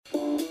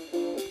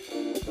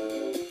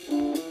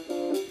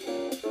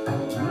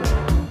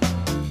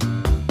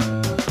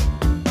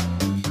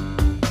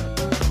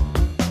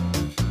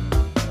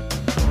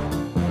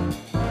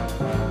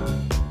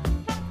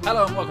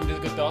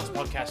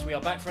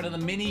back for another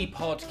mini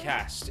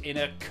podcast in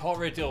a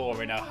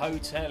corridor in a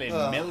hotel in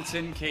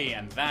Milton Keynes,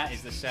 and that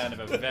is the sound of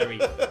a very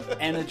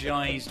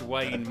energised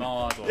Wayne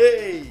Mardle.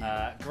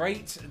 Hey.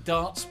 Great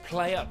darts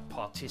player,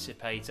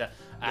 participator,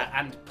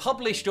 and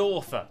published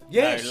author,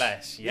 Yes. no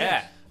less. Yeah.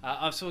 Yes.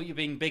 I saw you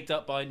being bigged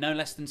up by no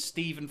less than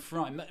Stephen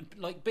Fry.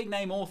 Like, big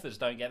name authors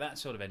don't get that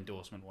sort of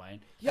endorsement,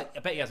 Wayne. Yeah. I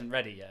bet he hasn't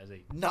read it yet, has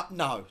he?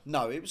 No.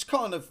 It was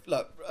kind of,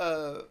 look,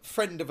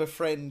 friend of a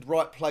friend,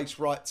 right place,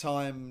 right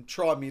time,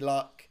 try me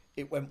luck.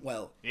 It went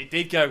well. It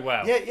did go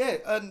well. Yeah.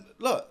 And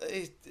look,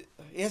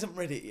 he hasn't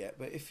read it yet,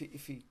 but if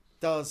he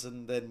does,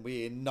 and then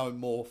we know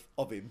more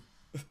of him.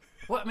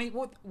 Well, I mean,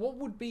 what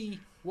would be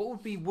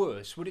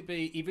worse? Would it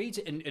be he reads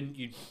it and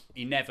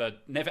he never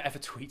ever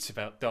tweets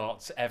about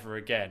darts ever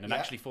again and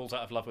actually falls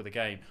out of love with the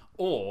game,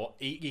 or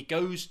he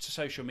goes to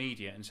social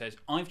media and says,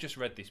 "I've just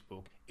read this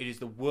book. It is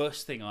the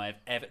worst thing I have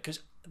ever."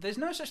 Because there's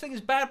no such thing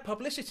as bad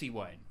publicity,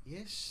 Wayne.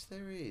 Yes,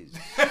 there is.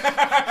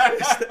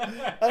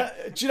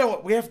 Do you know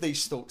what? We have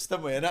these thoughts,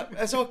 don't we? And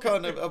as I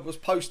was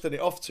posting it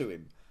off to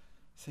him,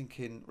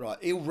 thinking, right,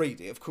 he'll read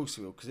it, of course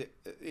he will, because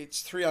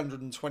it's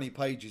 320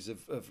 pages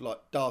of like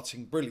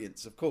darting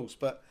brilliance, of course,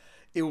 but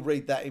he'll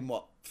read that in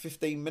what,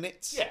 15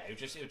 minutes? Yeah, he'll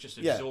just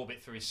absorb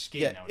it through his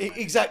skin. Yeah,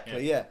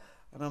 exactly. Yeah.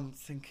 And I'm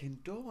thinking,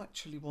 do I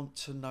actually want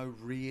to know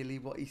really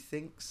what he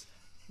thinks?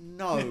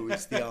 No,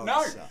 is the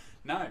answer.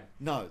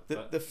 No.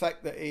 The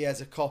fact that he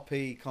has a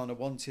copy, kind of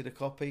wanted a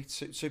copy,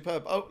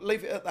 superb. Oh,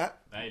 leave it at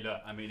that. Hey,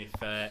 look, I mean,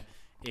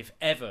 if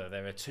ever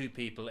there are two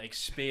people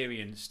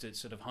experienced at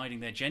sort of hiding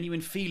their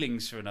genuine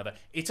feelings for another,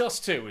 it's us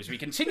two, as we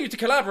continue to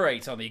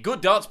collaborate on the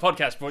Good Darts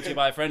podcast brought to you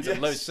by our friends at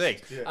Low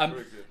Six. Yeah,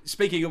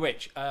 speaking of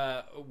which,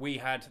 we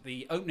had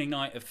the opening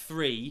night of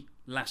 3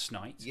 last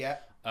night. Yeah.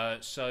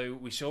 So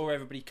we saw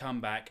everybody come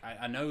back.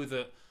 I know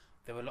that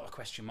there were a lot of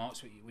question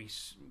marks.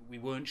 We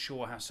weren't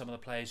sure how some of the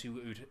players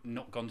who'd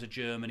not gone to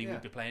Germany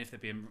would be playing, if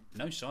there'd been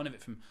no sign of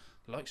it from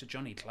the likes of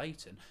Johnny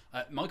Clayton.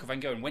 Michael van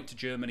Gogh went to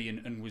Germany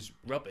and was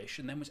rubbish,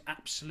 and then was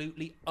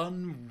absolutely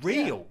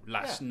unreal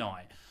last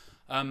night.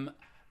 Do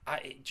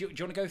you want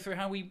to go through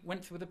how we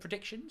went through the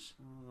predictions?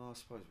 I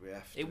suppose we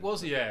have to. It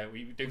was, we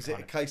do. Was it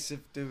a case of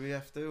do we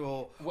have to,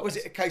 or was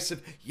it a case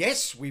of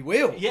yes, we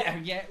will?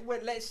 Yeah. Well,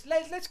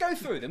 let's go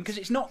through them, because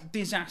it's not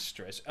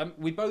disastrous.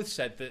 We both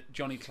said that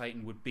Johnny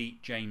Clayton would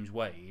beat James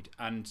Wade,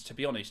 and to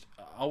be honest,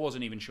 I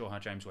wasn't even sure how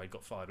James Wade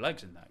got 5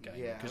 legs in that game.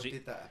 Yeah, how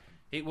did that happen?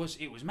 It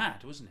was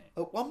mad, wasn't it?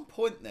 At one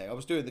point there, I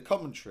was doing the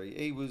commentary.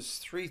 He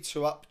was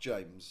 3-2 up,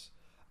 James,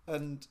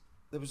 and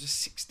there was a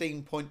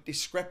 16-point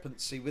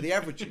discrepancy with the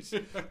averages.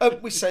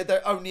 We say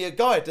they're only a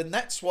guide, and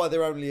that's why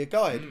they're only a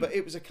guide. But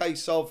it was a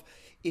case of,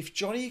 if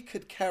Johnny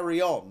could carry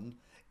on,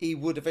 he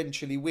would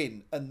eventually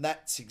win, and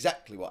that's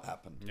exactly what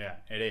happened. Yeah,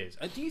 it is.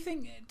 Do you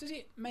think, does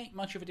it make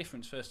much of a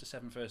difference, first to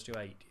 7, first to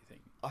 8, do you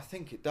think? I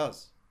think it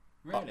does.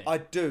 Really? I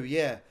do,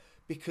 yeah.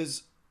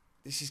 Because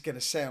this is going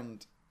to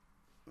sound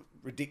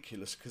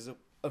ridiculous, because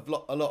a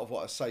lot of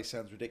what I say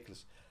sounds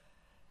ridiculous.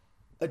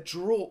 A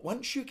draw,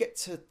 once you get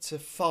to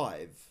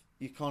 5,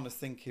 you're kind of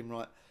thinking,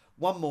 right,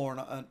 one more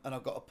and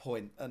I've got a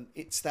point, and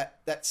it's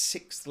that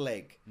 6th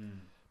leg.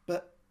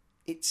 But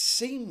it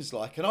seems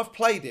like, and I've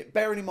played it,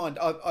 bearing in mind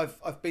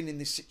I've been in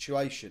this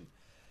situation,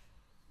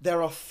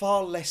 there are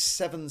far less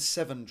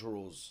 7-7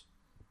 draws.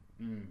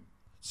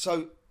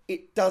 So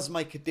it does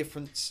make a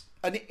difference,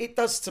 and it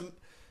does to,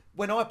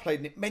 when I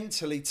played it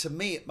mentally, to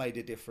me it made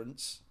a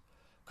difference,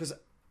 because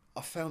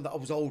I found that I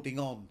was holding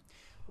on.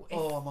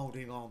 I'm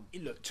holding on.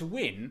 Look, to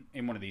win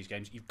in one of these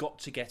games, you've got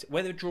to get,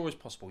 whether a draw is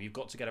possible, you've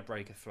got to get a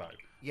breaker throw.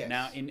 Yes.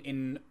 Now,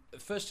 in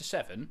first to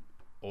 7,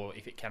 or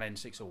if it can end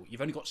 6-all, you've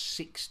only got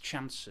 6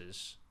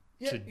 chances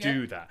to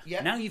do that.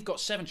 Yeah. Now you've got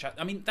 7 chances.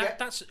 I mean,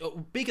 that's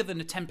bigger than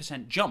a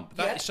 10% jump.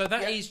 So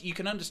that is, you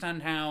can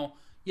understand how,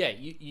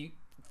 you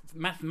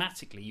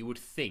mathematically, you would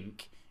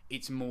think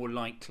it's more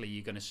likely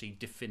you're going to see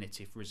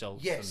definitive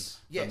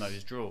results from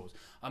those draws,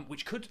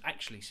 which could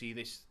actually see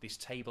this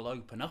table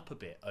open up a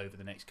bit over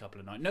the next couple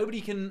of nights.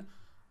 Nobody can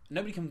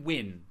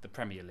win the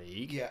Premier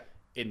League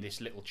in this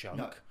little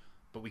chunk,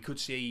 but we could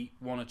see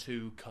 1 or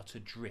 2 cut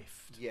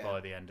adrift by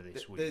the end of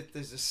this week.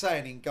 There's a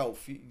saying in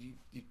golf: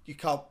 you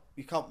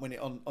can't win it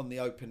on the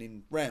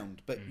opening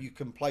round, but you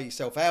can play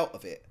yourself out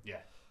of it. Yeah,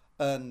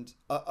 and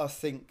I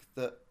think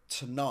that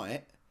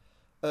tonight.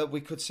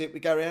 We could see it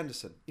with Gary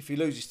Anderson. If he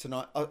loses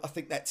tonight, I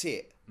think that's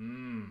it.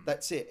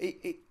 That's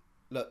it.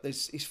 Look,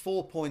 he's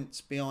 4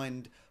 points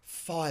behind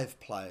 5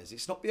 players.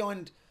 It's not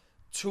behind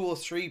 2 or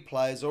 3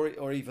 players,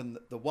 or even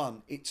the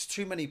one. It's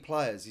too many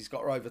players he's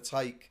got to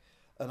overtake,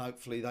 and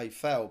hopefully they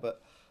fail.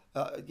 But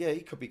he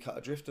could be cut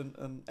adrift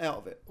and out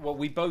of it. Well,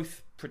 we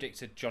both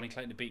predicted Johnny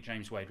Clayton to beat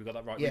James Wade. We got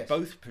that right. Yes. We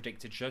both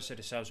predicted Jose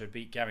de Sousa would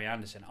beat Gary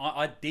Anderson.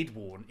 I did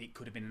warn it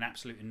could have been an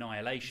absolute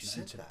annihilation.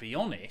 And to be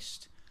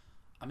honest,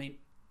 I mean,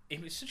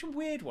 it was such a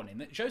weird one in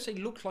that Jose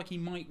looked like he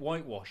might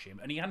whitewash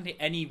him, and he hadn't hit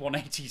any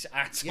 180s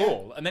at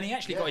all. And then he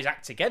actually got his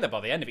act together by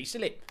the end of it. He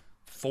still hit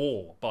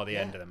 4 by the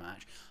end of the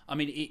match. I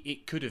mean,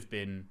 it could have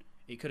been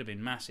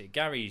massive.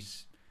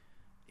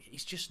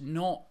 He's just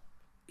not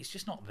it's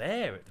just not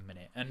there at the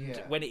minute.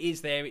 And when it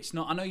is there, it's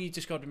not. I know you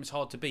described him as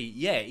hard to beat.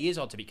 Yeah, he is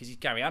hard to beat because he's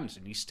Gary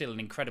Anderson. He's still an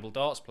incredible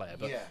darts player,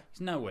 but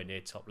he's nowhere near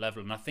top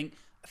level. And I think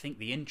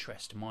the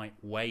interest might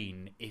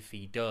wane if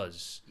he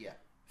does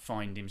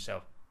find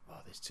himself. Oh,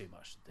 there's too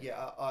much.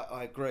 Yeah,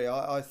 I agree.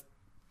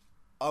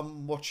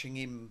 I'm watching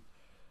him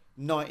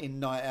night in,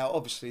 night out.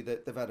 Obviously,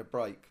 they've had a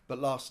break, but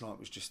last night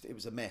it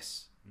was a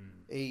mess.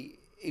 He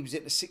was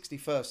at the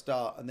 61st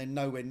dart and then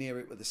nowhere near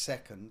it with the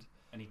second.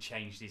 And he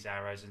changed his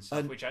arrows and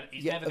stuff, which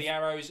he's never the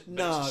arrows,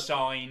 but it's a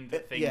sign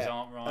that things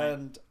aren't right.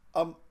 And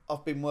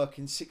I've been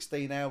working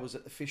 16 hours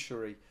at the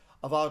fishery.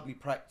 I've hardly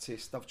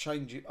practiced. I'm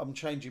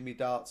changing my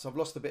darts. I've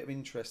lost a bit of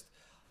interest.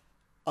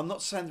 I'm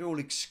not saying they're all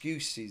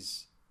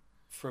excuses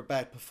for a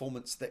bad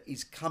performance that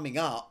is coming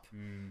up,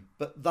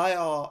 but they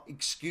are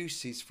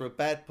excuses for a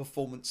bad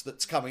performance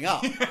that's coming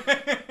up.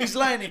 He's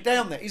laying it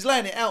down there. He's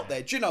laying it out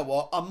there. Do you know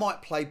what? I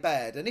might play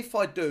bad, and if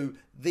I do,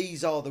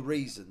 these are the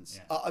reasons.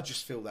 I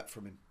just feel that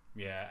from him.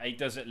 Yeah, he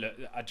does it. Look,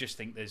 I just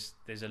think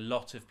there's a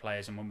lot of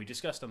players, and when we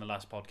discussed on the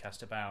last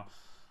podcast about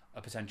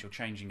a potential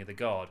changing of the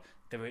guard,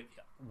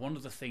 one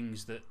of the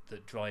things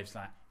that drives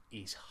that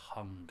is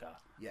hunger,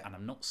 and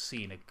I'm not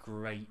seeing a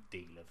great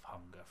deal of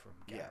hunger from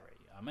Gary.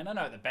 I mean, I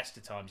know at the best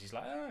of times he's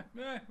like,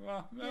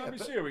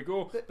 here we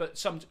go.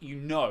 But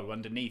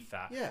underneath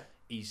that,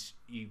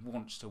 he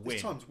wants to win.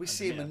 There's times we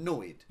see him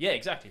annoyed. Yeah,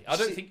 exactly. I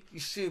don't think you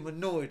see him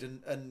annoyed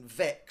and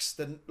vexed,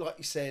 and like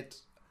you said,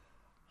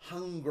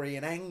 hungry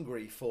and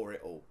angry for it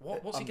all.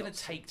 What's it going to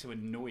take to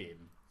annoy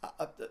him?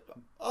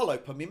 I'll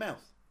open my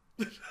mouth.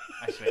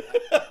 Actually,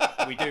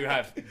 we do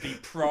have the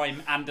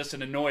prime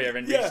Anderson annoyer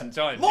in recent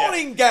times.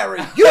 Morning, Gary.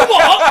 You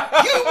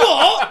what? You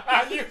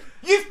what?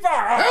 You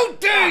far out. How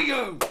dare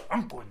you?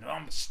 I'm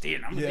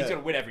staying. He's going to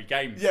win every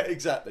game. Yeah,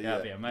 exactly.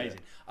 That'd be amazing.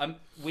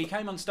 We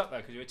came unstuck though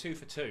because we were 2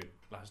 for 2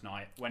 last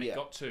night when it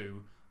got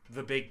to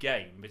the big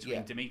game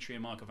between Dimitri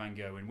and Michael van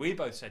Gerwen. We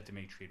both said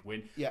Dimitri would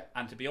win. Yeah.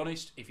 And to be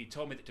honest, if you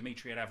told me that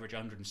Dimitri had averaged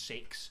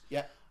 106,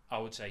 I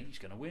would say he's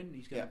going to win.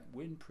 He's going to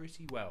win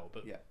pretty well.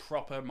 But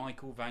proper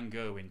Michael van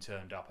Gerwen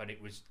turned up, and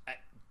it was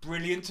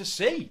brilliant to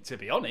see, to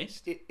be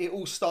honest. It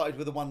all started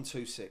with a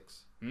 1-2-6.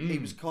 He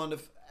was kind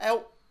of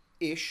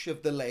out-ish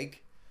of the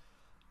leg.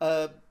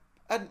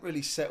 Hadn't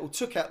really settled.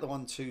 Took out the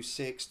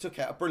 1-2-6. Took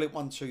out a brilliant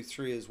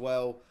 1-2-3 as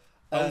well.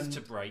 Both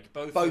to break.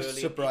 Both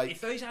early. To break.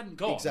 If those hadn't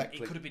gone,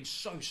 it could have been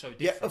so different.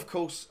 Yeah, of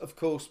course.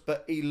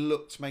 But he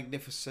looked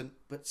magnificent.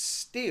 But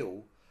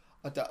still,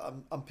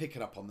 I'm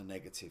picking up on the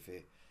negative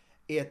here.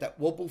 He had that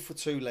wobble for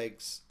 2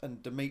 legs,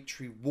 and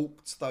Dimitri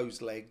walked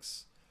those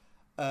legs.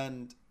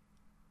 And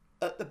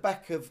at the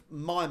back of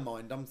my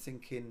mind, I'm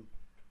thinking,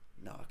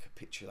 no,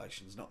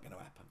 capitulation's not going to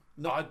happen.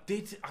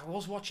 I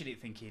was watching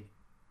it thinking,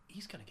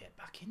 he's going to get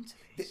back into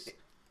this.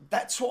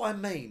 That's what I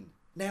mean.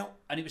 Now,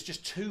 and it was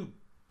just too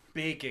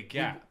big a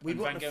gap. Van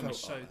Gerwen was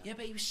so but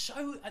he was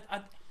so.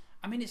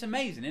 I mean, it's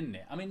amazing, isn't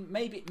it? I mean,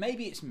 maybe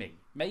it's me.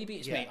 Maybe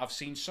it's me. I've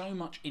seen so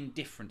much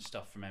indifferent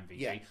stuff from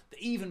MVG that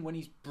even when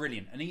he's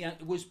brilliant, and he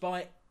was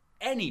by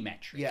any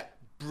metric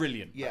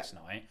brilliant last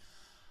night,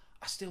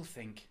 I still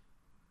think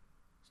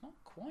it's not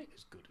quite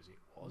as good as it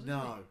was.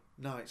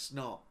 No, it's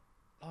not.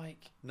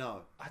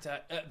 No.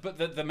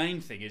 But the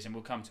main thing is, and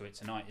we'll come to it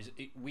tonight, is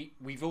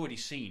we've already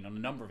seen on a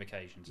number of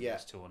occasions in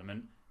this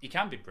tournament, he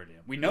can be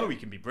brilliant. We know he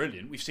can be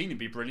brilliant. We've seen him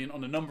be brilliant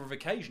on a number of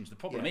occasions. The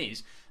problem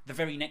is, the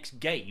very next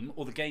game,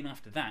 or the game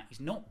after that,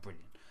 is not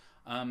brilliant.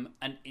 And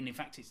in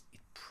fact, it's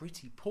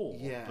pretty poor.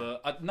 Yeah.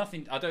 But I don't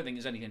think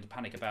there's anything to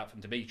panic about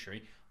from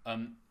Dimitri.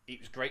 It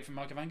was great from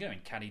Michael van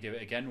Gerwen. Can he do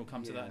it again? We'll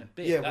come to that in a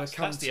bit. Yeah,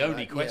 that's the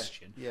only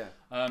question. Yeah.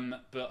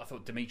 But I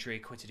thought Dimitri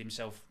acquitted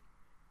himself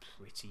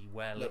pretty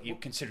well,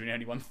 considering he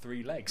only won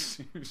 3 legs.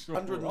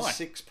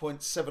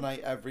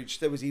 106.78 average.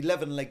 There was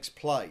 11 legs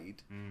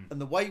played,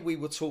 and the way we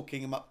were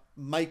talking about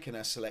making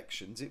our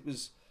selections, it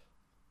was,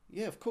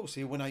 of course,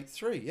 he'll win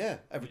 8-3,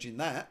 averaging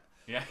that.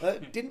 Yeah.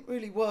 Didn't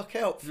really work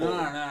out for him.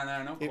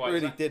 No, not quite. It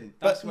really didn't.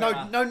 But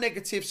no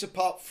negatives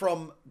apart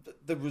from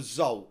the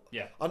result.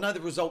 Yeah. I know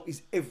the result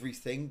is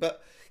everything,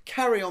 but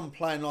carry on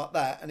playing like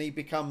that, and he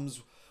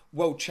becomes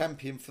world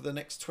champion for the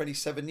next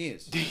 27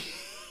 years.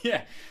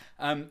 Yeah.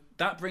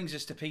 That brings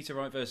us to Peter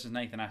Wright versus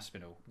Nathan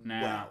Aspinall.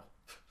 Now,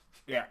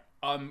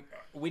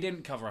 we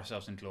didn't cover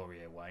ourselves in glory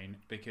here, Wayne,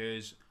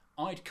 because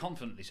I'd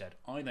confidently said,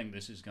 I think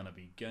this is going to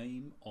be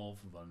game of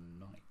the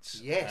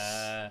night.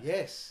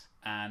 Yes.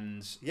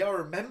 And I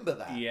remember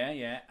that.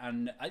 Yeah.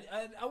 And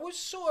I was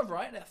sort of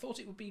right. I thought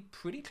it would be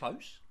pretty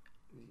close.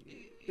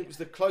 It was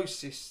the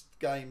closest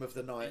game of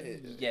the night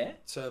in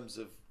terms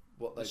of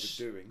what they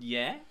were doing.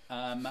 Yeah.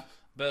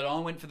 But I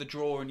went for the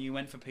draw and you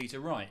went for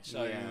Peter Wright.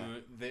 So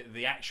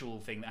the actual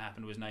thing that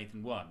happened was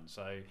Nathan won.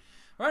 So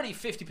we're only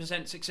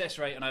 50% success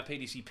rate on our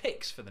PDC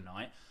picks for the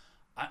night.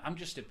 I'm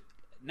just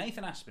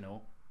Nathan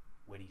Aspinall.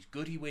 When he's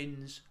good, he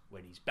wins.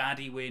 When he's bad,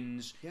 he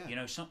wins. Yeah. You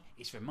know,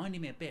 it's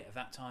reminding me a bit of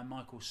that time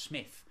Michael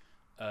Smith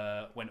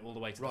went all the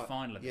way to the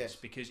final of this,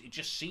 because it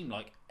just seemed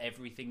like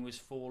everything was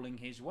falling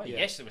his way. Yeah.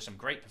 Yes, there were some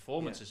great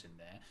performances in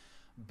there,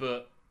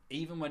 but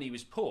even when he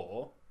was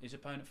poor, his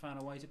opponent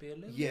found a way to be a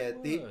little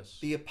bit worse.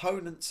 The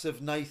opponents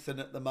of Nathan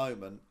at the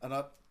moment, and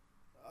I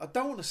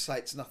don't want to say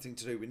it's nothing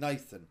to do with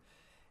Nathan.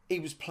 He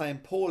was playing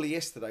poorly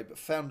yesterday, but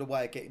found a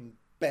way of getting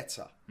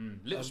better.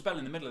 Little spell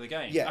in the middle of the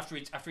game. After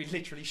he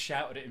literally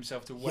shouted at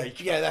himself to wake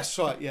up. Yeah, that's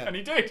right. Yeah, and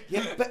he did.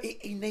 Yeah, but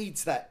he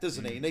needs that,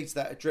 doesn't he? He needs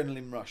that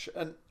adrenaline rush,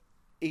 and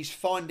he's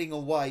finding a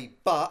way.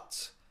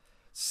 But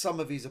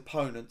some of his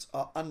opponents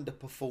are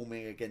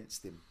underperforming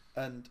against him.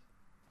 And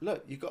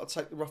look, you've got to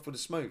take the rough with the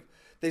smooth.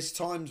 There's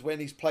times when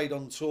he's played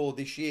on tour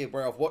this year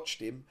where I've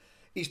watched him.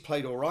 He's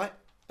played all right.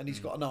 And he's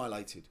got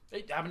annihilated.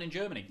 It happened in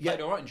Germany. He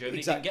played all right in Germany.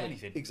 Exactly, he didn't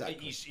get anything.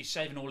 Exactly. He's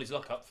saving all his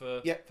luck up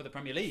for the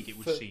Premier League, it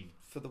would seem.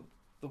 For the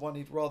one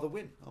he'd rather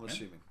win, I'm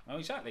assuming. Oh,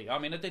 exactly. I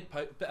mean, I did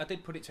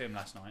put it to him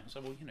last night. I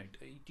said, well,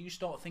 do you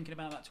start thinking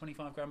about that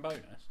 25 grand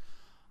bonus?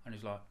 And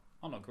he's like,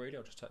 I'm not greedy.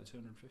 I'll just take the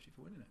 250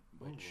 for winning it.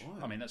 Which,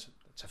 I mean, that's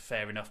a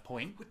fair enough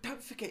point. But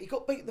don't forget, he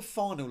got beat in the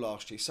final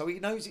last year, so he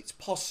knows it's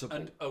possible.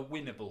 And a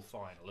winnable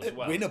final as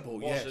well.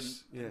 Winnable,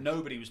 yes.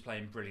 Nobody was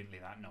playing brilliantly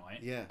that night.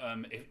 Yeah.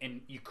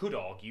 And you could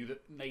argue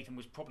that Nathan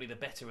was probably the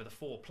better of the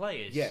four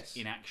players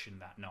in action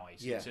that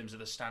night in terms of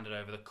the standard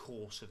over the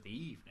course of the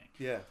evening.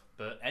 Yeah.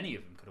 But any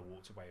of them could have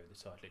walked away with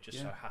the title. It just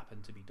so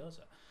happened to be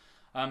Dozer.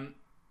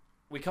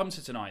 We come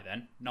to tonight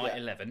then, night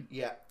 11.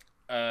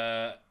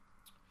 Yeah.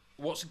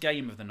 What's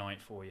game of the night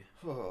for you?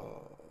 Oh,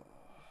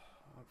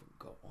 I haven't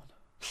got one.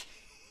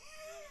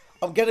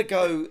 I'm going to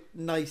go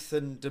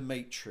Nathan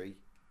Dimitri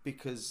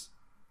because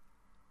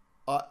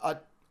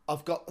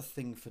I've got a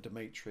thing for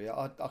Dimitri.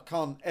 I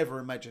can't ever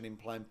imagine him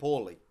playing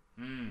poorly.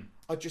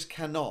 I just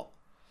cannot.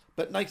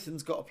 But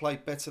Nathan's got to play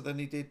better than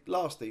he did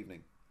last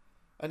evening.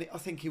 And I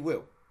think he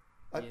will.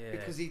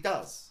 Because he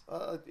does.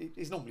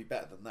 He's normally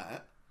better than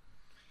that.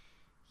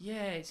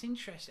 Yeah, it's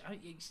interesting.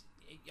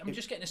 I'm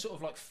just getting a sort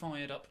of like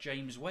fired up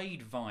James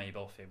Wade vibe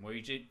off him, where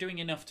he's doing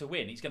enough to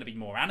win. He's going to be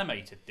more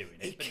animated doing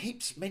it. He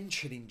keeps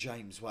mentioning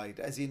James Wade,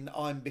 as in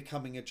I'm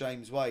becoming a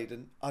James Wade,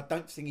 and I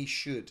don't think he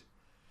should,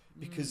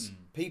 because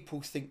people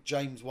think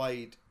James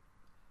Wade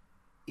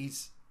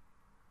is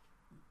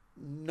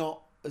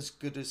not as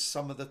good as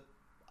some of the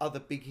other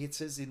big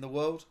hitters in the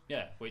world.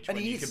 Yeah, which when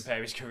you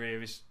compare his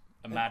career is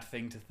a mad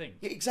thing to think.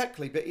 Yeah,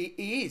 exactly, but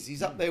he is.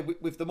 He's up there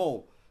with them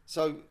all.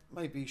 So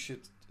maybe he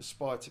should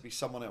aspire to be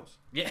someone else.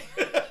 Yeah.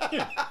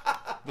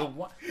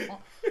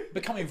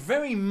 Becoming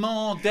very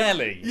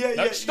Mardelli.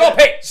 Stop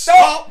it!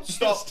 Stop.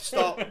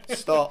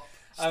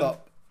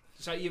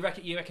 So you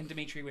reckon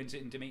Dimitri wins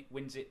it and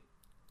wins it?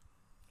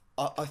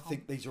 I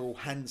think these are all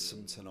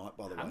handsome tonight,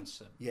 by the way.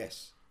 Handsome?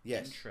 Yes.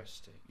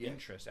 Interesting.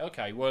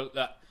 Okay, well,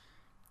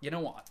 you know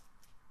what?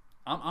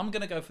 I'm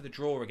going to go for the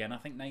draw again. I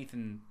think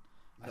Nathan...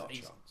 Not a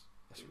chance.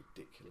 That's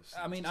ridiculous.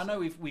 I mean, I know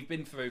we've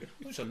been through.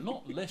 It was a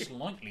lot less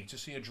likely to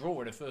see a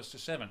draw in a 1st to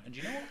 7. And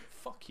you know what?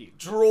 Fuck you.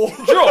 Draw.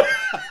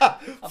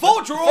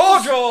 4 draws.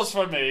 4 draws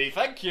for me.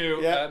 Thank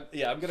you. Yeah.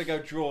 I'm going to go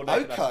draw.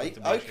 Okay.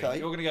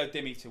 You're going to go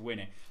Dimmy to win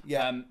it.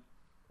 Yeah.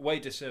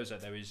 Wade de Souza,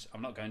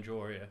 I'm not going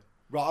draw here.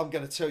 Right, I'm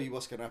going to tell you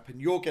what's going to happen.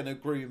 You're going to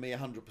agree with me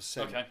 100%.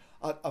 Okay.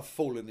 I've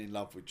fallen in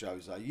love with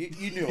Jose. You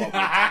knew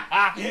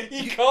I would.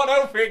 You can't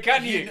help it,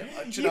 can you?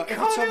 Every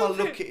time I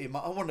look at him,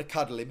 I want to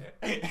cuddle him.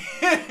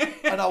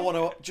 And I want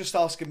to just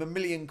ask him a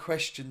million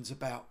questions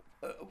about...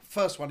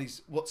 first one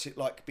is, what's it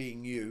like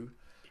being you?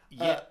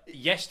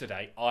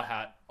 Yesterday, I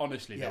had...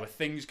 Honestly, there were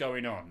things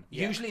going on.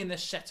 Usually in the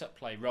setup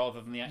play rather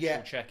than the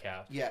actual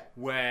checkout. Yeah.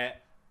 Where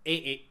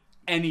it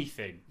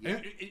anything.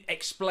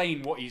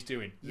 Explain what he's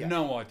doing. Yeah.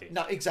 No idea.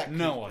 No, exactly.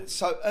 No idea.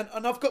 So,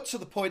 and I've got to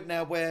the point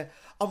now where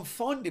I'm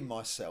finding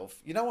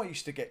myself, I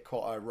used to get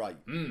quite irate.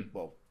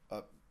 Well,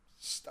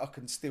 I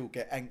can still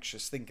get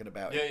anxious thinking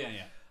about it.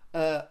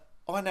 Yeah.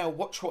 I now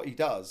watch what he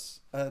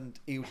does, and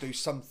he'll do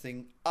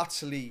something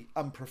utterly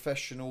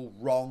unprofessional,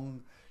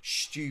 wrong,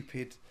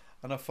 stupid,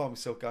 and I find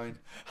myself going,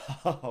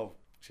 oh,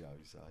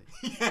 Jose.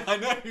 Yeah, I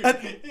know.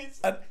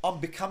 And I'm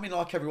becoming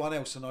like everyone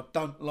else, and I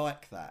don't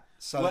like that.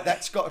 So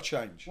that's got to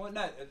change. Well,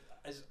 no,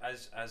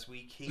 as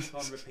we keep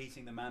on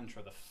repeating the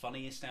mantra, the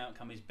funniest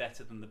outcome is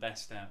better than the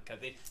best outcome.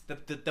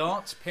 The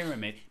darts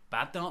pyramid,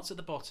 bad darts at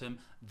the bottom,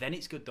 then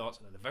it's good darts,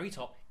 and at the very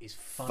top is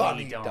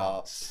funny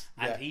darts.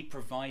 And he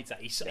provides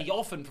that. He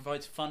often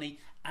provides funny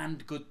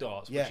and good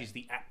darts, which is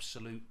the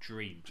absolute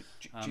dream.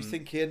 Do you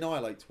think he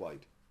annihilates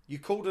Wade? You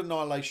called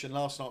annihilation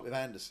last night with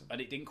Anderson. And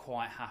it didn't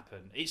quite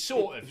happen. It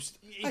sort of...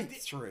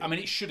 8-3. I mean,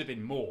 it should have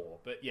been more,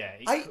 but yeah.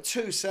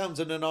 8-2 sounds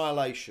an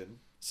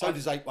annihilation. So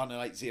does 8-1 and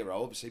 8-0,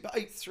 obviously. But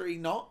 8-3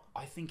 not.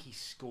 I think he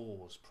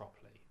scores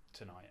properly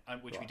tonight,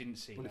 which we didn't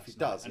see last if he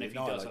does, night. And if he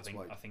does,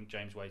 I think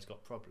James Wade's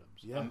got problems.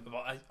 Yeah.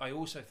 But I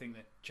also think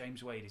that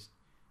James Wade is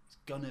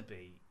going to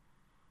be...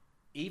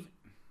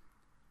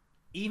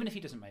 Even if he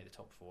doesn't make the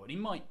top 4, and he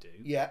might do...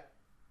 Yeah.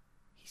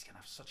 he's going to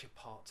have such a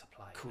part to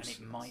play, and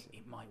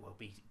it might well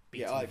be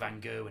beating Van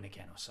Gerwen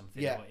again or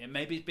something. Yeah.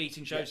 Maybe it's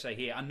beating Jose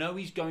here. I know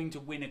he's going to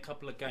win a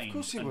couple of games. Of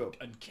course he will.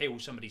 And kill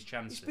somebody's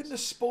chances. He's been the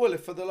spoiler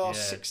for the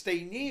last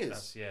 16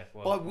 years.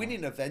 By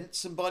winning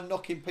events and by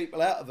knocking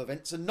people out of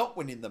events and not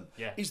winning them.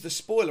 Yeah. He's the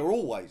spoiler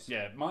always.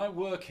 Yeah, my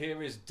work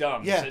here is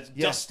done. Yeah. So it's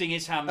dusting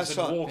his hands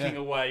and walking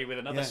away with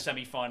another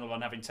semi-final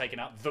run, having taken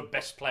out the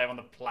best player on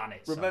the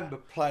planet. Remember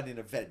planning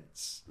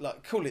events,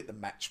 like call it the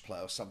match play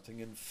or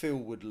something, and Phil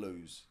would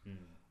lose.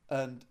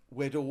 And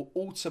we'd all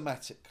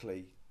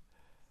automatically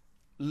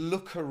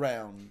look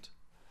around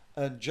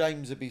and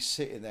James would be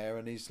sitting there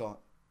and he's like,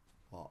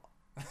 what?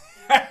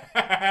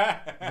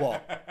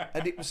 What?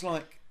 And it was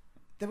like,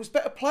 there was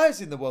better players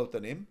in the world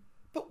than him,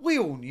 but we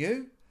all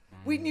knew.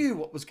 We knew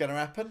what was going to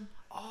happen.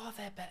 Oh,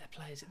 they're better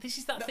players. This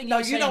is that thing you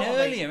were saying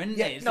earlier, isn't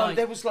it? No,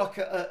 there was like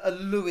a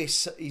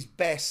Lewis at his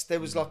best. There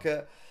was like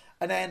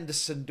an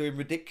Anderson doing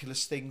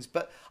ridiculous things,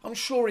 but I'm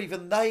sure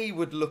even they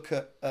would look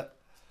at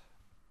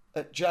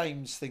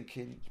James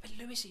thinking... But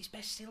Lewis at his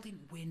best still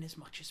didn't win as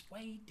much as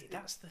Wade did.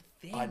 That's the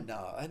thing. I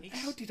know. And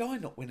how did I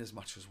not win as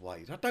much as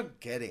Wade? I don't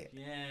get it.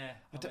 Yeah.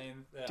 Do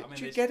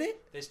you get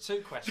it? There's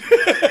two questions.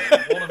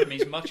 One of them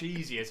is much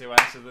easier to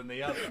answer than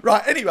the other.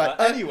 Right,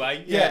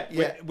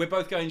 anyway. We're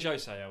both going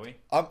Jose, are we?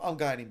 I'm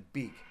going in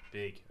big.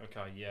 Big,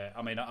 okay, yeah.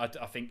 I mean, I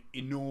think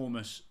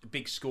enormous,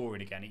 big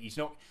scoring again. He's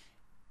not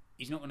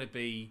going to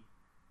be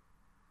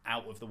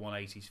out of the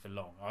 180s for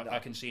long. I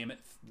can see him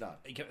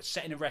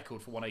setting a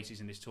record for 180s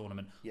in this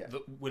tournament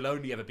that will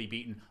only ever be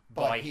beaten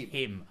by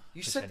him.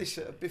 You said this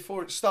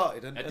before it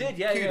started. And, I did,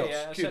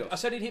 yeah. I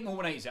said he'd hit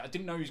more 180s. I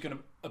didn't know he was going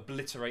to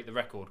obliterate the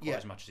record quite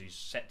as much as he's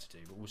set to do,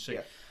 but we'll see.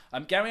 Yeah.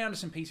 Gary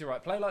Anderson, Peter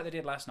Wright, play like they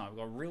did last night. We've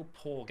got a real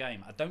poor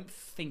game. I don't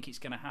think it's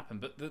going to happen,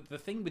 but the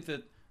thing with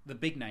the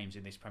big names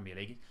in this Premier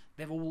League,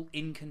 they're all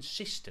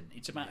inconsistent.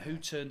 It's about who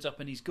turns up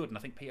and he's good, and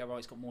I think Peter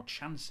Wright's got more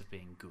chance of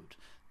being good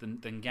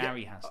than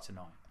Gary has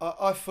tonight.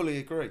 I fully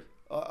agree.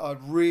 I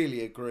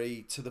really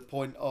agree, to the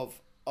point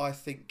of I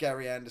think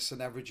Gary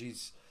Anderson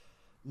averages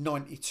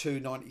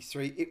 92,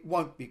 93. It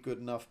won't be good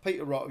enough.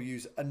 Peter Wright will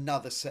use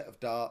another set of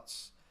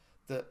darts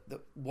that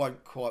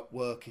won't quite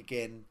work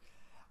again.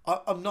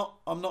 I'm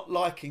not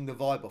liking the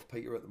vibe of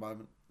Peter at the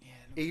moment. Yeah,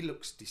 he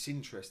looks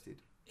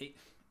disinterested. He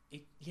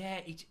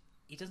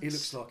doesn't. He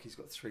looks like he's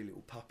got 3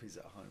 little puppies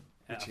at home.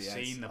 I've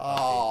seen the puppies.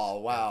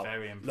 Oh wow! They're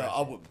very impressive. Look,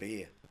 I wouldn't be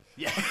here.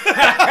 Yeah.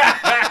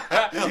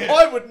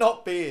 I would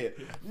not be here.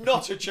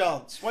 Not a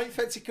chance. Won't you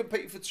fancy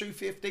competing for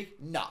 250?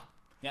 No.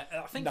 Yeah,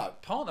 I think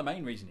part of the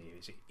main reason here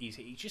is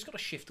he's just got to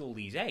shift all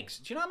these eggs.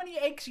 Do you know how many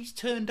eggs he's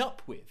turned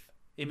up with,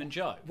 him and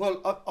Joe?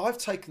 Well, I've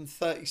taken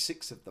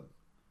 36 of them.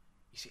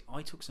 You see,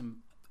 I took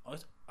some...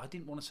 I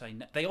didn't want to say...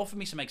 They offered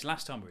me some eggs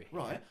last time we were here.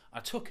 Right.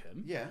 I took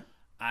them. Yeah.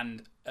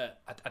 And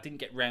I didn't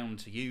get round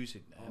to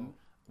using them.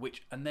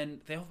 And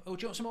then they offered, do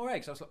you want some more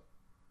eggs? I was like...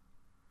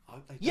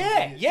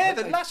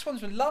 The last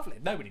ones were lovely.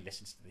 Nobody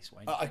listens to this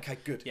one. Okay,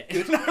 good. Yeah.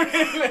 Good.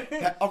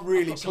 I'm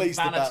really pleased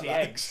about that.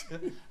 Eggs.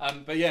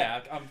 But yeah,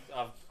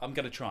 I'm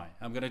going to try.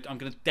 I'm going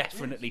to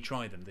definitely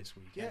try them this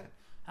week. Yeah.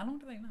 How long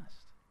do they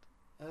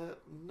last?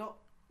 Not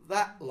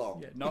that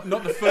long. Yeah,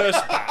 not the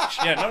first batch.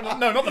 Yeah,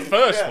 no, not the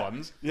first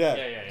ones. Yeah.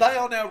 They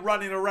are now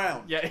running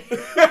around. Yeah.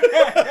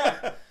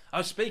 I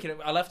was speaking.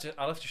 I'll have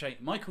to show you.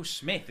 Michael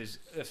Smith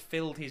has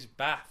filled his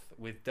bath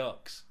with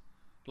ducks.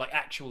 Like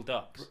actual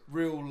ducks.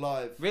 Real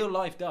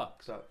live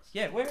ducks.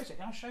 Yeah, where is it?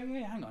 I'll show you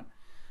here. Hang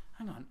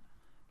on.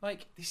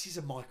 Like, this is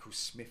a Michael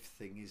Smith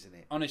thing, isn't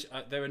it? Honest,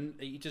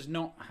 he does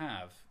not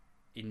have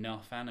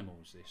enough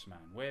animals, this man.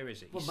 Where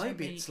is it? Well,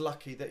 maybe it's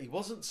lucky that he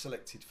wasn't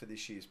selected for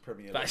this year's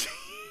Premier League.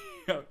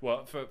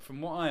 Well,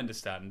 from what I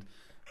understand,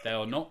 they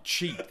are not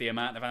cheap, the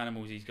amount of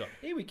animals he's got.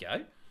 Here we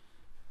go.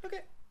 Look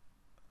at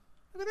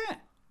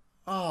that.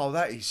 Oh,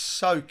 that is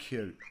so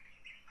cute.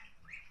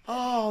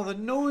 Oh, the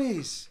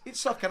noise.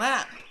 It's like an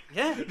app.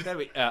 Yeah.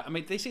 I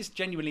mean, this is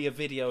genuinely a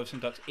video of some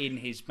ducks in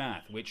his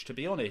bath, which, to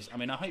be honest, I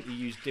mean, I hope he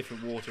used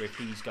different water if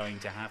he's going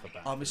to have a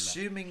bath. I'm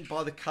assuming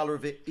by the colour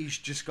of it, he's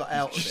just got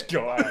out of it.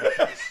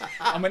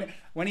 I mean,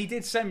 when he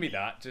did send me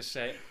that, just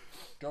say,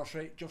 Josh,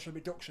 me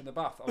ducks in the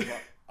bath. I was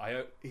like, I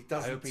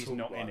hope he's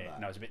not in it.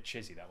 No, it's a bit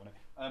chizzy, that one.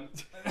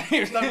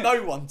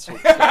 No one talks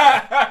like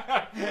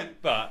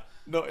that. But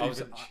not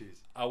even cheese.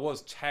 I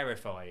was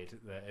terrified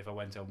that if I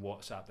went on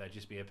WhatsApp, there'd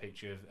just be a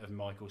picture of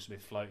Michael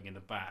Smith floating in the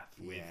bath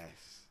with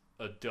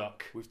a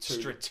duck with two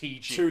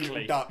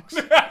little ducks.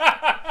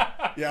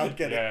 Yeah, I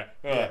get it.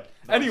 Yeah. Nice.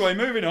 Anyway,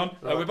 moving on.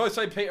 Right. We're both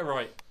saying Peter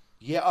Wright.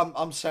 Yeah,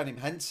 I'm saying him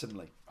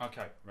handsomely.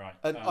 Okay, right.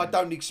 And I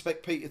don't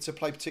expect Peter to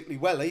play particularly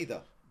well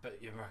either. But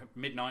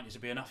mid-90s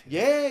would be enough.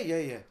 Yeah.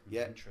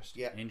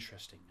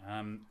 Interesting.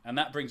 And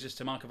that brings us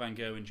to Michael Van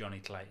Gerwen and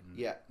Johnny Clayton.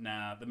 Yeah.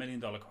 Now, the $1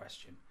 million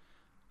question.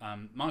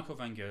 Michael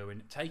Van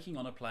Gerwen taking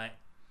on a player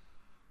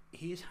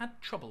he has had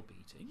trouble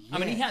beating. Yes. I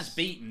mean, he has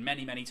beaten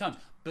many, many times,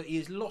 but he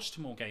has lost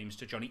more games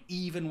to Johnny,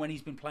 even when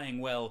he's been playing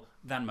well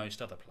than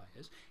most other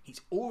players.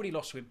 He's already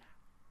lost to him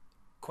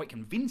quite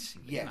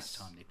convincingly last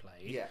time they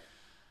played. Yeah.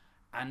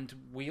 And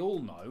we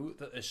all know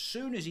that as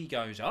soon as he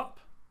goes up,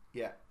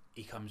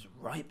 he comes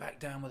right back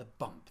down with a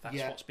bump. That's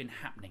what's been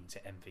happening to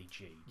MVG.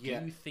 Do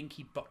you think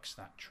he bucks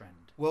that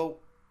trend? Well,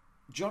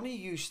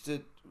 Johnny's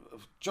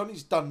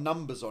done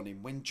numbers on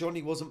him when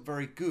Johnny wasn't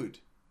very good.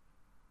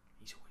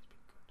 He's always been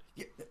good.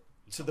 Yeah,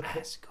 he's to the good.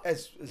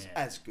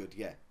 as good.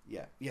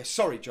 Yeah.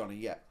 Sorry, Johnny.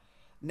 Yeah.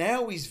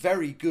 Now he's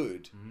very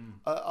good.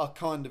 I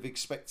kind of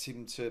expect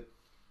him to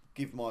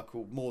give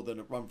Michael more than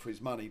a run for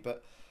his money,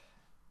 but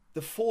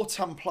the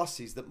 4-ton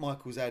pluses that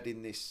Michael's had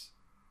in this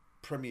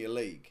Premier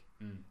League,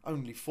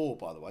 only 4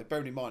 by the way,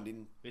 bearing in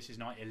mind this is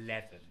night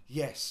 11.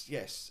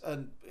 Yes,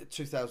 and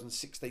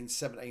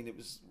 2016-17 it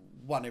was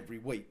one every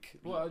week.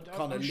 Well,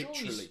 kind of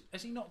literally. Sure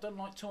has he not done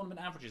like tournament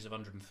averages of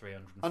 103,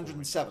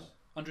 107?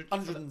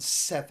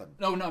 107.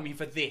 No, I mean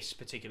for this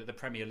particular, the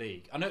Premier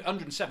League. I know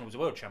 107 was a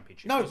World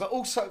Championship. No, but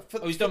also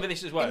for he's done with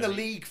this as well. In the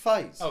league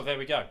phase. Oh, there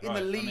we go. In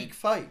the league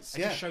phase,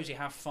 It just shows you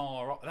how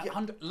far off.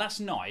 Last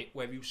night,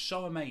 where he was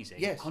so amazing,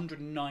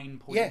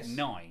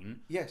 109.9.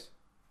 Yes.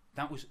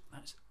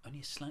 That's only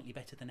a slightly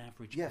better than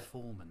average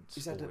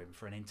performance for him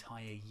for an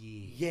entire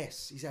year.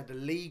 Yes, he's had a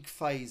league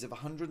phase of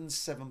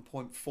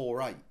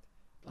 107.48.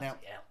 Now,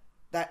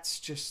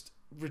 that's just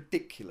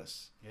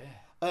ridiculous.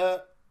 Yeah.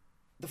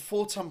 The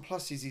 4-ton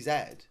pluses he's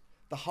had,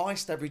 the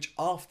highest average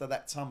after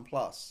that ton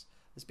plus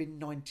has been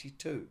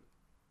 92.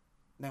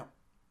 Now,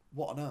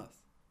 what on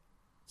earth?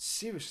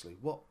 Seriously,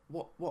 what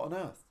on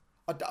earth?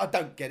 I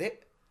don't get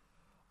it.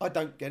 I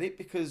don't get it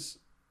because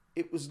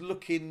it was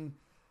looking,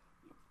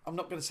 I'm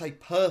not going to say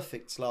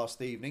perfect last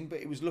evening,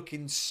 but it was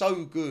looking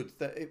so good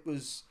that it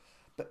was,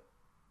 but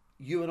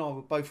you and I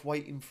were both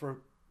waiting for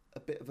a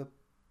bit of a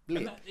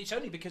blip. And it's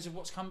only because of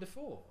what's come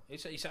before.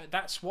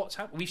 That's what's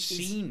happened. We've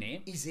seen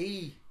it. Is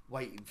he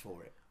waiting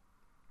for it?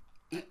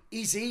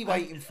 Is he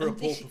waiting for a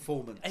poor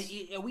performance?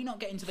 Are we not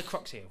getting to the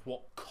crux here of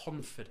what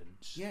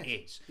confidence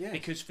is? Yes.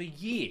 Because for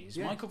years,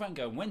 Michael Van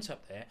Gogh went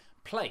up there,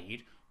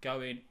 played,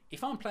 going,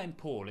 if I'm playing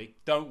poorly,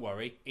 don't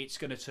worry, it's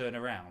going to turn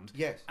around.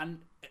 Yes. And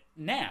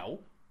now,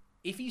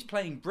 if he's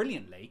playing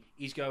brilliantly,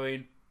 he's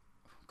going,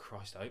 oh,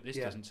 Christ, I hope this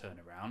doesn't turn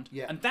around.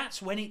 Yeah. And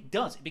that's when it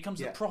does. It becomes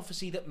the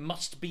prophecy that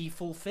must be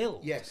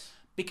fulfilled. Yes.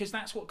 Because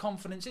that's what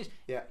confidence is.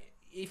 Yeah.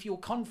 If you're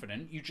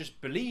confident, you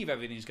just believe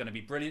everything's going to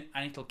be brilliant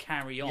and it'll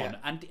carry on.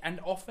 And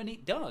often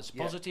it does.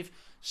 Positive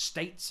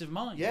states of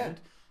mind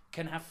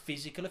can have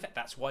physical effect.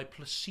 That's why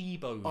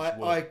placebos work.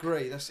 I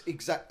agree. That's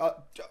exact.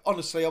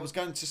 Honestly, I was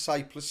going to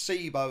say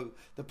placebo.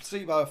 The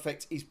placebo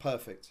effect is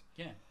perfect.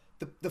 Yeah.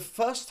 The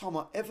first time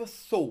I ever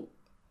thought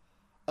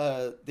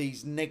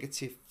these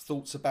negative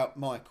thoughts about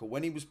Michael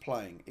when he was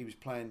playing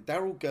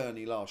Daryl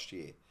Gurney last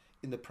year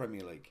in the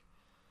Premier League.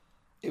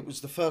 It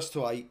was the first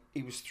to 8.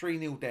 He was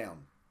 3-0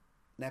 down.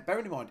 Now,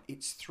 bearing in mind,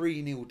 it's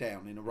 3-0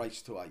 down in a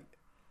race to 8.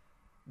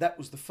 That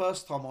was the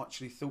first time I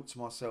actually thought to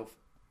myself,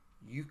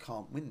 you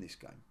can't win this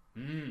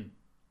game.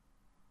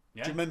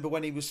 Yeah. Do you remember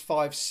when he was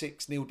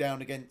 5-6-0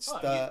 down against...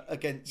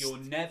 You're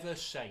never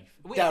safe.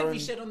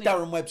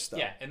 Darren Webster.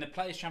 Yeah, in the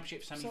Players'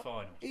 Championship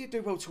semi-final. So he'd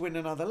do well to win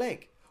another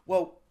leg.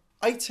 Well,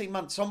 18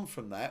 months on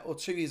from that, or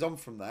 2 years on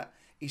from that,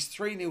 he's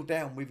 3-0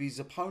 down with his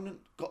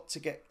opponent got to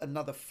get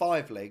another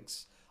 5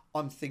 legs.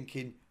 I'm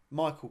thinking,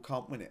 Michael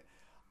can't win it.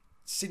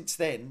 Since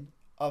then...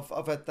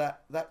 I've had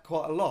that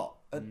quite a lot,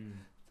 and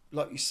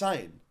like you're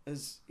saying,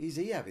 is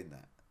he having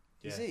that?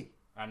 Is he?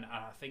 And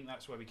I think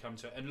that's where we come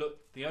to it. And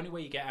look, the only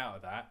way you get out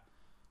of that,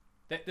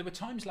 there were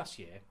times last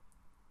year,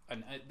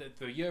 and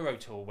the Euro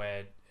Tour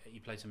where he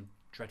played some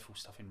dreadful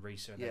stuff in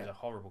Riesa, and there was a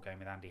horrible game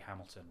with Andy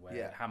Hamilton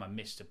where Hammer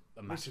missed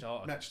a match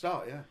start.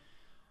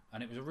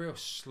 And it was a real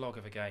slog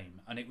of a game,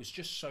 and it was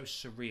just so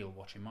surreal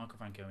watching Michael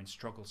Van Gogh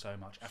struggle so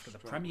much after the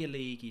Premier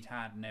League he'd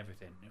had and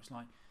everything. It was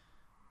like,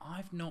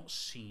 I've not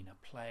seen a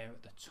player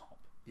at the top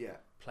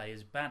play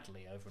as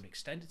badly over an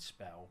extended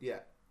spell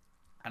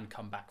and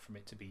come back from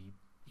it to be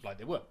like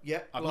they were.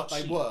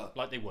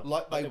 Like they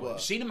were.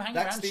 Seen them hang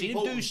around, seen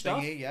him do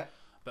stuff,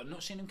 but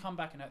not seen him come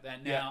back and out there.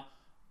 Now,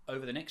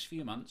 over the next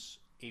few months,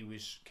 he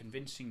was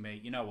convincing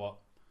me, you know what,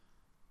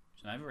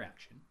 it's an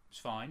overreaction. It's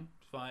fine.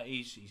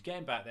 He's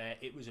getting back there.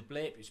 It was a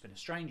blip. It's been a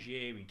strange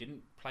year. He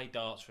didn't play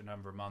darts for a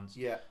number of months.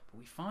 But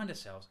we find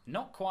ourselves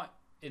not quite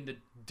in the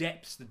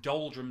depths, the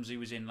doldrums he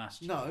was in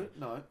last year.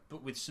 No.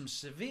 But with some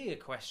severe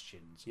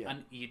questions.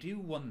 And you do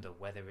wonder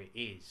whether it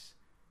is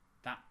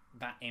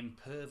that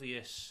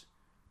impervious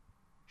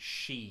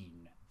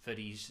sheen that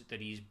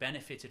he's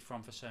benefited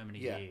from for so many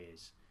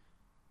years.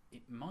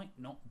 It might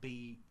not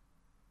be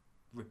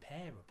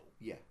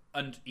repairable.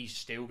 And he's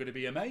still going to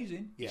be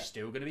amazing. He's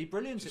still going to be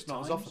brilliant at times.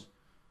 Not as often.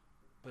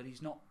 But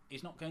he's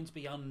not going to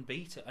be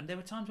unbeaten. And there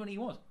were times when he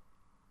was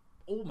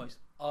almost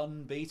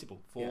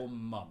unbeatable for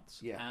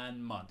months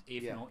and months,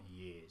 if not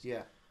years.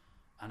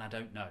 And I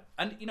don't know.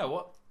 And you know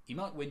what? He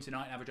might win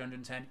tonight and average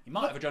 110. He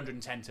might average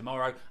 110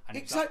 tomorrow. And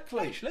exactly.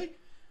 Like, actually,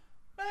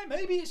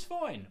 maybe it's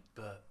fine.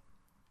 But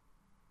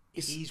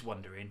he's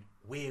wondering,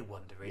 we're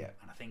wondering,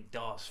 and I think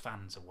darts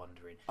fans are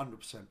wondering.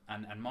 100%.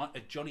 And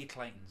Johnny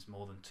Clayton's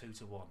more than 2-1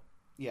 to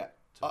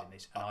win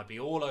this. And I'd be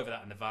all over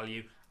that and the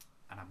value.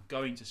 And I'm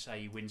going to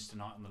say he wins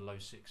tonight on the low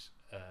 6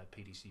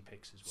 PDC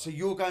Picks as well. So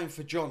you're going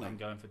for Johnny? I'm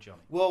going for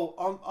Johnny. Well,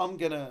 I'm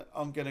gonna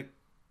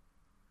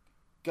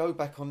go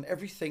back on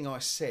everything I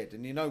said,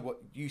 and you know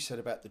what you said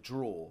about the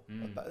draw.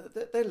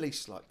 They're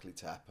least likely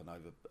to happen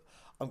over.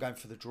 I'm going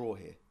for the draw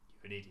here.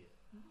 You're an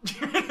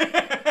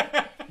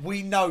idiot.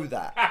 We know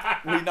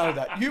that. We know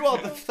that. You are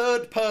the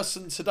third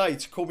person today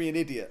to call me an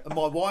idiot, and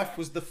my wife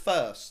was the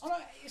first. Oh, no,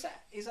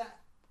 is that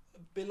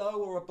below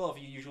or above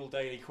your usual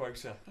daily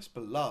quota? That's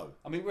below.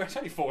 I mean, it's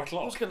only 4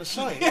 o'clock. I was going to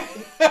say.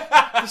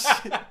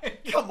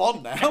 Come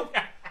on now.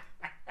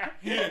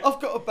 I've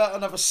got about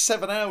another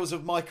 7 hours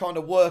of my kind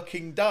of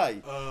working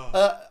day.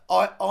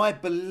 I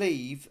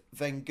believe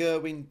Van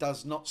Gerwen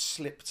does not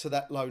slip to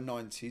that low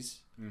 90s,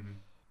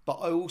 but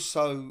I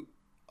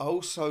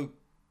also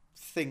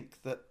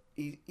think that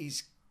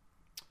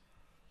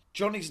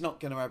Johnny's not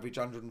going to average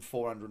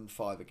 104,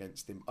 105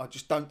 against him. I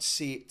just don't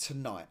see it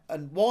tonight.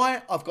 And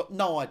why? I've got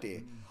no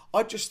idea.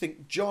 I just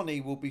think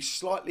Johnny will be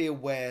slightly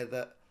aware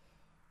that,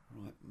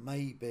 right,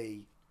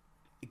 maybe,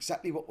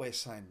 exactly what we're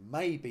saying,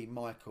 maybe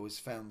Michael has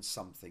found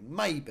something.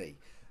 Maybe.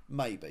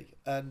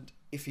 And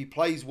if he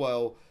plays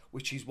well,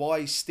 which is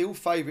why he's still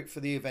favourite for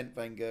the event,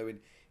 Van Gerwen,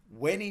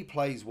 when he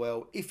plays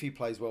well, if he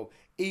plays well,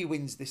 he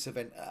wins this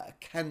event at a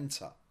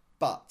canter.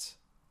 But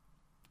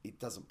it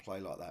doesn't play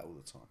like that all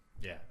the time.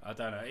 Yeah, I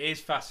don't know. It is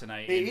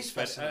fascinating. It is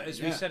fascinating.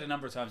 As we've said a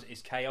number of times,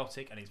 it's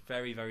chaotic and it's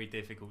very, very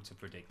difficult to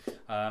predict.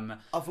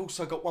 I've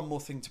also got one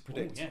more thing to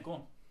predict. Ooh, yeah, go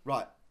on.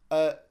 Right.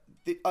 I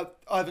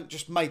haven't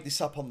just made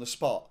this up on the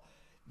spot.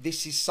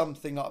 This is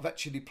something I've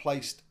actually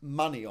placed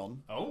money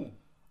on. Oh.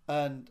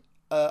 And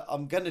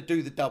I'm going to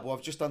do the double.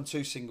 I've just done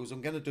 2 singles.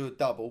 I'm going to do a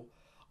double.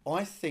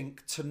 I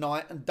think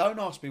tonight, and don't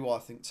ask me why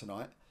I think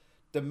tonight,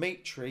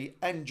 Dimitri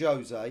and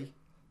Jose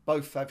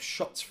both have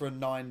shots for a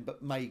 9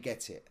 but may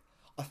get it.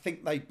 I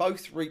think they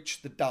both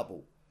reach the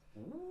double.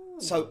 Ooh.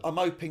 So I'm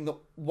hoping that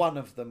one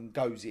of them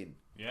goes in.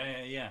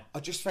 Yeah. I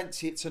just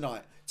fancy it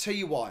tonight. Tell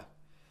you why.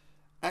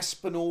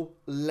 Aspinall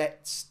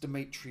lets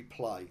Dimitri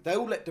play. They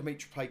all let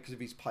Dimitri play because of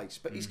his pace,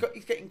 but he's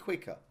getting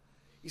quicker.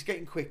 He's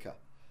getting quicker.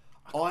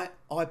 I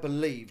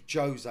believe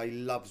Jose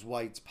loves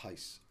Wade's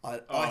pace.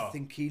 I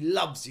think he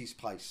loves his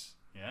pace.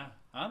 Yeah,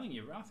 I think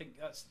you're right. I think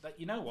that's that.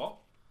 You know what?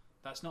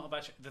 That's not a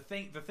bad. The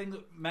thing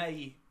that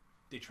may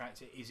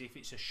detract it is if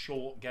it's a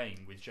short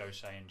game with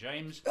Jose and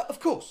James. Of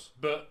course.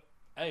 But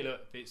hey,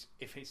 look,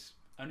 if it's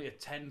only a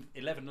 10,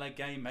 11 leg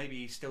game,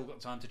 maybe he's still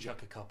got time to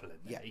chuck a couple in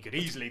there. Yeah. He could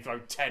easily throw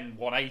 10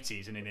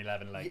 180s in an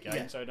 11 leg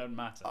game, so it doesn't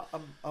matter.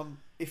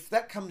 If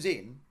that comes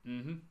in,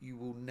 you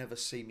will never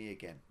see me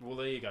again. Well,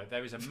 there you go.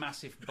 There is a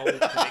massive bold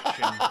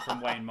prediction from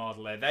Wayne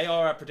Mardle there. They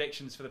are our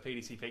predictions for the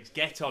PDC Picks.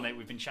 Get on it.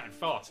 We've been chatting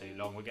far too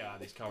long. We'll get out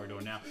of this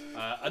corridor now.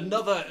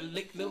 Another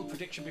little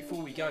prediction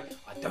before we go.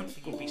 I don't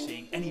think you'll be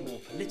seeing any more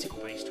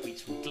political-based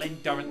tweets from Glenn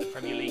Durrant, the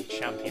Premier League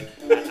champion,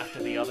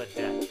 after the other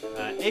day.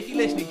 If you're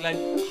listening,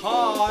 Glenn,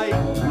 hi!